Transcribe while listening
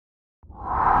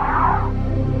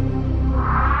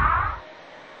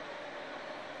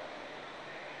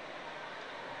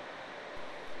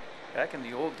Back in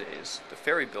the old days, the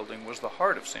Ferry building was the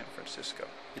heart of San Francisco.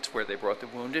 It's where they brought the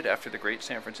wounded after the great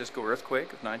San Francisco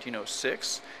earthquake of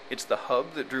 1906. It's the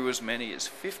hub that drew as many as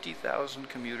 50,000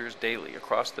 commuters daily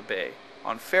across the bay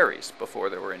on ferries before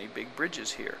there were any big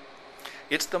bridges here.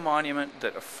 It's the monument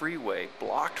that a freeway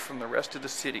blocked from the rest of the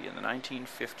city in the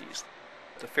 1950s.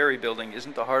 The Ferry building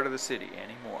isn't the heart of the city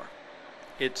anymore.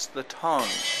 It's the tongue.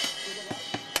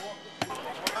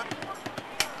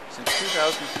 Since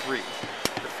 2003,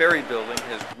 the Ferry building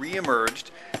has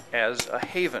re-emerged as a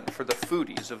haven for the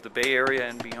foodies of the Bay Area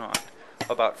and beyond.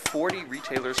 About 40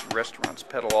 retailers and restaurants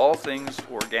peddle all things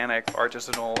organic,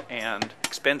 artisanal, and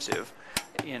expensive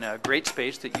in a great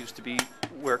space that used to be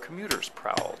where commuters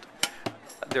prowled.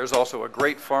 There's also a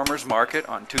great farmers market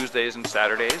on Tuesdays and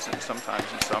Saturdays, and sometimes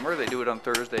in summer they do it on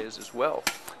Thursdays as well.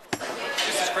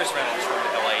 This is Chris Reynolds from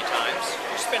the LA Times.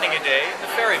 We're spending a day in the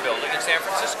Ferry building in San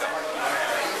Francisco.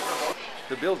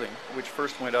 The building, which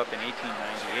first went up in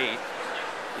 1898,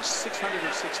 is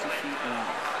 660 feet long.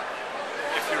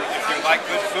 If you like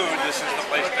good food, this is the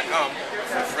place to come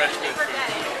for fresh good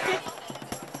food.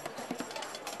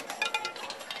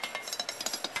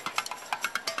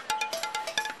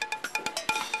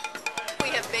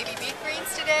 We have baby beef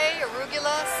greens today,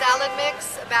 arugula, salad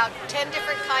mix, about 10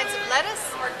 different kinds of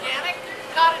lettuce. Organic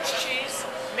cottage cheese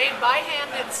made by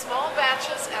hand in small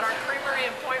batches at our creamery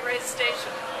and Point Reyes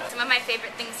Station. Some of my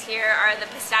favorite things here are the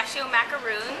pistachio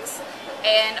macaroons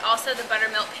and also the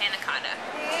buttermilk panna cotta.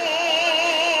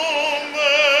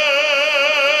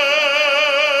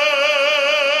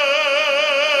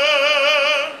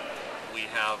 We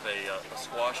have a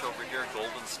squash over here,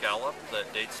 golden scallop,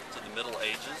 that dates to the Middle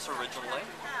Ages originally.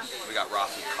 We got raw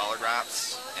food collard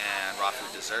wraps and raw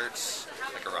food desserts,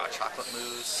 like a raw chocolate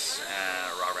mousse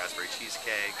and a raw raspberry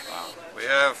cheesecake. Wow. We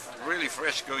have really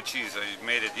fresh goat cheese. I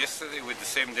made it yesterday with the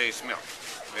same day's milk.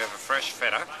 We have a fresh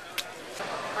feta.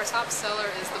 Our top seller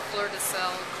is the Fleur de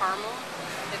Sel caramel.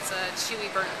 It's a chewy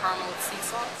burnt caramel with sea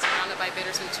salt, surrounded by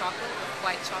bittersweet chocolate with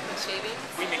white chocolate shavings.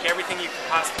 We make everything you can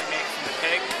possibly make from the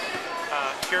pig,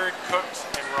 cured, cooked,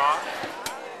 and raw.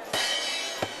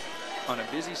 On a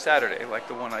busy Saturday, like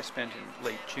the one I spent in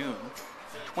late June,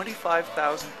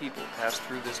 25,000 people pass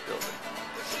through this building.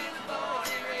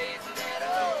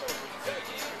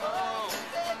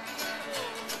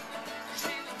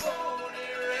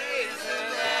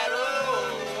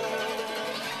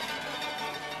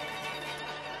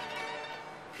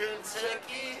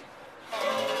 Kentucky.